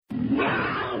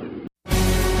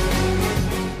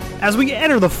As we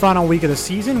enter the final week of the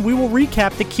season, we will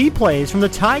recap the key plays from the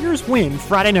Tigers' win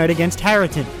Friday night against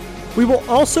Harrington. We will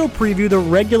also preview the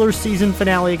regular season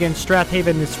finale against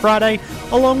Strathaven this Friday,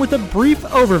 along with a brief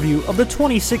overview of the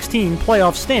 2016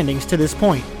 playoff standings to this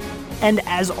point. And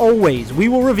as always, we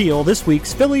will reveal this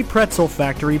week's Philly Pretzel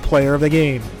Factory Player of the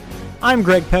Game. I'm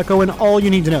Greg Pecco, and all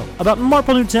you need to know about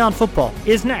Marple Newtown football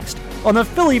is next on the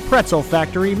Philly Pretzel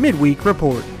Factory Midweek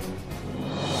Report.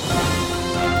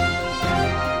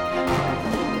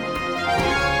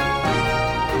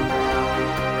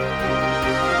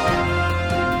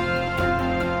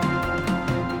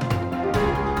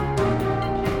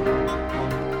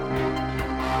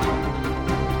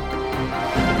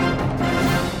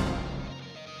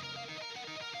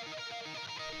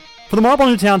 For the Marple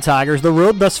Newtown Tigers, the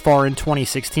road thus far in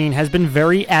 2016 has been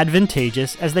very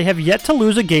advantageous as they have yet to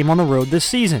lose a game on the road this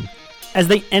season. As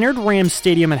they entered Rams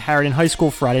Stadium at Harrington High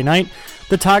School Friday night,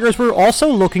 the Tigers were also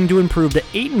looking to improve to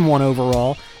 8-1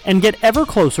 overall and get ever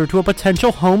closer to a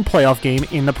potential home playoff game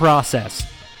in the process.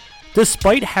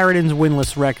 Despite Harrington's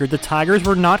winless record, the Tigers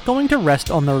were not going to rest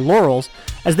on their laurels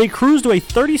as they cruised to a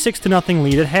 36-0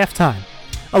 lead at halftime.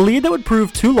 A lead that would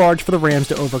prove too large for the Rams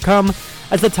to overcome,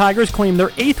 as the Tigers claimed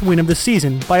their 8th win of the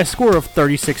season by a score of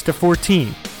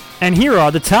 36-14. And here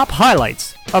are the top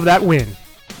highlights of that win.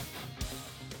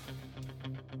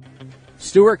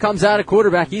 Stewart comes out at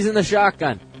quarterback. He's in the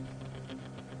shotgun.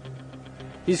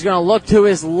 He's going to look to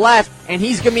his left, and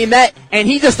he's going to be met, and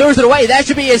he just throws it away. That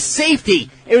should be his safety.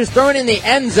 It was thrown in the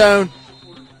end zone.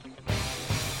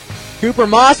 Cooper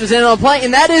Moss was in on the play,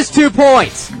 and that is 2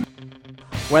 points.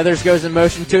 Weathers goes in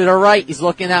motion to the right. He's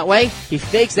looking that way. He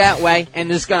fakes that way and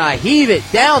is going to heave it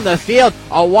down the field.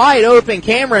 A wide open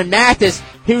Cameron Mathis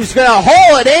who's going to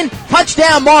haul it in.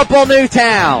 Touchdown Marple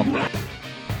Newtown.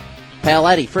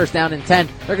 Paletti, first down and 10.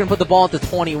 They're going to put the ball at the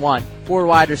 21. 4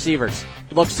 wide receivers.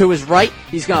 Looks to his right.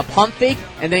 He's going to pump fake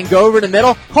and then go over the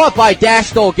middle. Caught by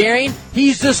Dash Dolgarian.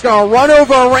 He's just going to run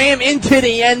over a Ram into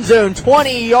the end zone.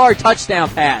 20-yard touchdown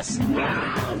pass.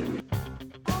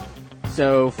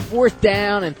 So 4th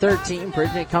down and 13.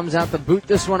 Bridget comes out to boot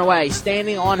this one away.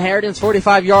 Standing on Harrington's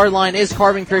 45-yard line is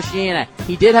Carvin Christiana.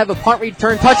 He did have a punt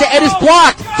return touchdown. It is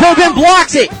blocked. Tobin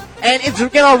blocks it. And it's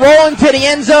going to roll into the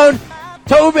end zone.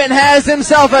 Tobin has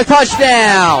himself a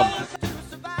touchdown.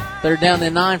 3rd down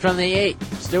and 9 from the 8.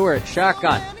 Stewart,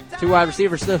 shotgun. 2 wide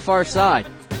receivers to the far side.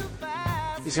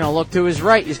 He's going to look to his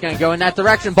right. He's going to go in that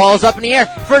direction. Ball is up in the air.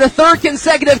 For the 3rd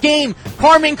consecutive game,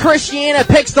 Carmen Christiana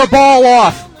picks the ball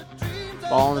off.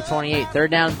 Ball on the 28, 3rd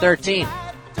down and 13.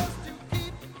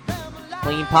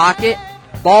 Clean pocket.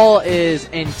 Ball is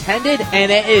intended, and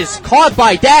it is caught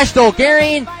by Dash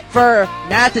Dolgarian for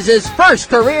Mathis's first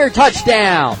career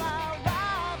touchdown.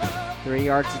 3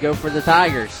 yards to go for the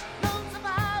Tigers.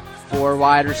 4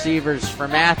 wide receivers for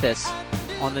Mathis.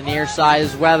 On the near side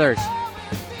is Weathers.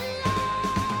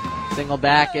 Single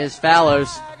back is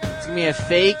Fallows. It's going to be a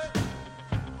fake.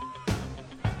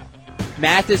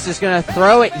 Mathis is going to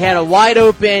throw it. He had a wide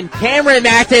open Cameron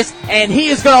Mathis, and he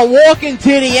is going to walk into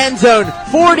the end zone.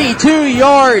 42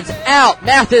 yards out.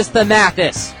 Mathis to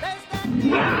Mathis.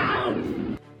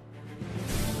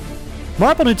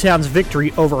 Marple Newtown's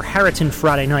victory over Harrington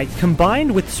Friday night,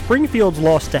 combined with Springfield's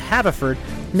loss to Haverford,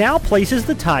 now places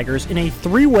the Tigers in a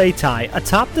 3-way tie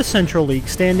atop the Central League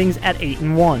standings at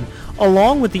 8-1,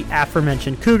 along with the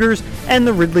aforementioned Cougars and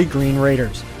the Ridley Green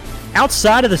Raiders.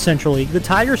 Outside of the Central League, the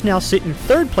Tigers now sit in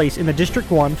 3rd place in the District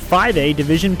 1 5A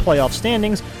Division playoff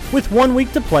standings with 1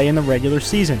 week to play in the regular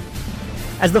season.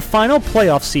 As the final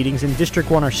playoff seedings in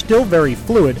District 1 are still very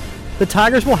fluid, the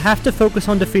Tigers will have to focus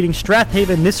on defeating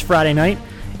Strathaven this Friday night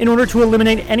in order to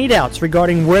eliminate any doubts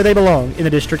regarding where they belong in the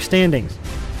district standings.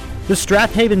 The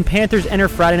Strathaven Panthers enter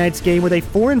Friday night's game with a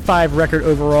 4-5 record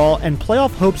overall and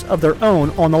playoff hopes of their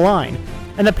own on the line,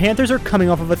 and the Panthers are coming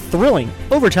off of a thrilling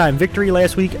overtime victory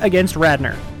last week against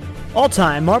Radnor.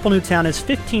 All-time, Marple Newtown is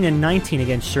 15-19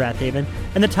 against Strathaven,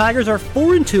 and the Tigers are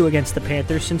 4-2 against the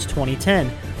Panthers since 2010,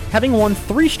 having won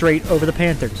 3 straight over the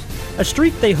Panthers, a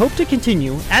streak they hope to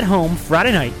continue at home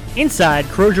Friday night inside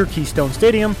Crozier Keystone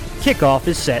Stadium. Kickoff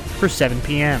is set for 7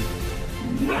 p.m.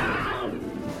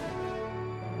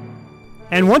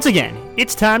 And once again,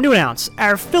 it's time to announce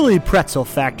our Philly Pretzel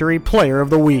Factory Player of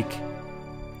the Week.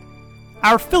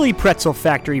 Our Philly Pretzel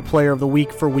Factory Player of the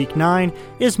Week for Week 9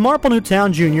 is Marple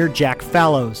Newtown Jr. Jack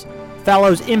Fallows.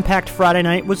 Fallows' impact Friday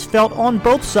night was felt on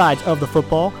both sides of the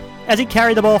football, as he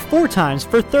carried the ball 4 times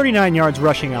for 39 yards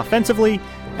rushing offensively,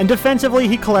 and defensively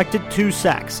he collected 2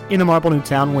 sacks in the Marple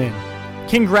Newtown win.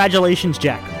 Congratulations,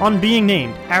 Jack, on being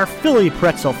named our Philly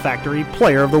Pretzel Factory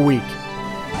Player of the Week.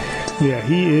 Yeah,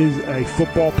 he is a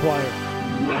football player.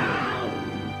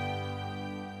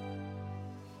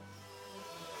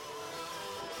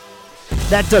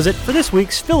 That does it for this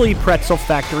week's Philly Pretzel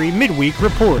Factory Midweek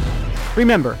Report.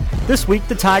 Remember, this week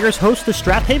the Tigers host the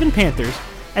Strathaven Panthers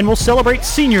and will celebrate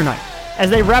Senior Night as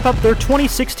they wrap up their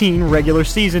 2016 regular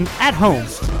season at home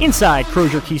inside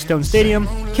Crozier Keystone Stadium.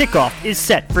 Kickoff is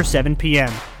set for 7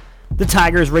 p.m. The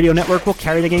Tigers Radio Network will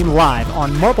carry the game live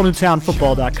on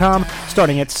MarpleNewtownFootball.com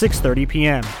starting at 6:30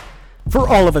 p.m. For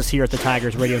all of us here at the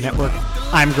Tigers Radio Network,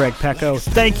 I'm Greg Pecco.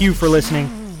 Thank you for listening,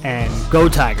 and go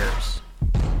Tigers!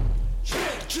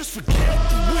 Just forget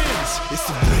the wins, it's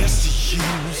the best to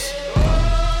use.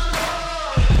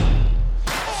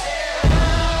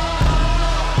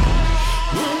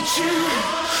 Won't you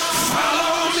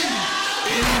follow me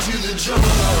into the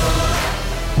jungle?